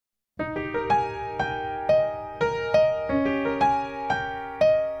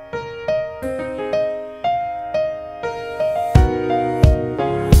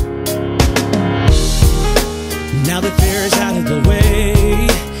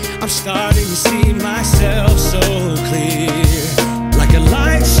starting to see myself so clear, like a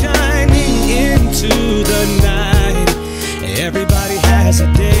light shining into the night. Everybody has a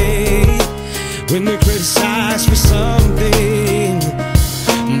day when they're criticized for something,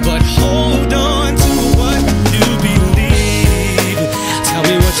 but hold on to what you believe. Tell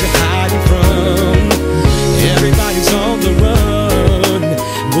me what you're hiding from. Everybody's on the run,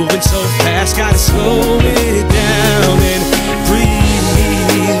 moving so fast, gotta slow it down and breathe.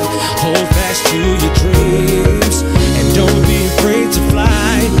 Hold fast to your dreams and don't be afraid to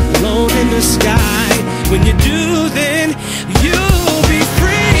fly alone in the sky. When you do, then you'll be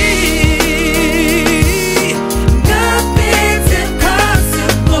free. Nothing's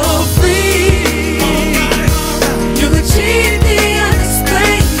impossible, free. You'll achieve the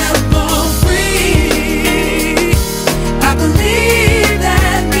unexplainable, free. I believe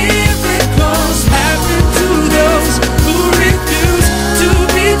that miracles happen to those who refuse to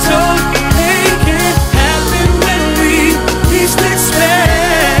be told they can happen when we least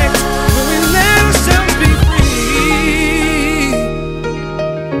expect. When we let ourselves be free.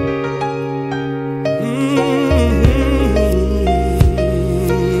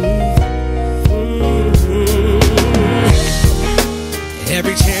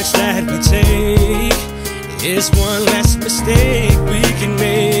 Every chance that we take is one less mistake we can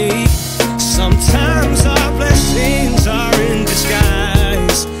make. Sometimes our blessings are in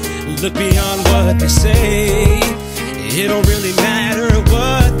disguise. Look beyond what they say. It don't really matter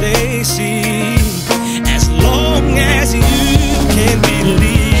what they see, as long as you can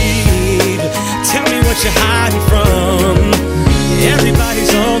believe. Tell me what you're hiding from.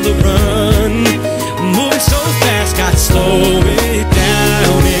 Everybody's on the run, moving so fast, gotta slow it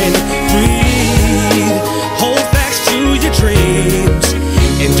down and breathe. Hold fast to your dreams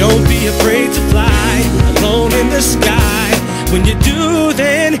and don't be afraid to fly alone in the sky. When you do,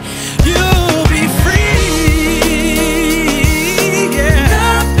 then you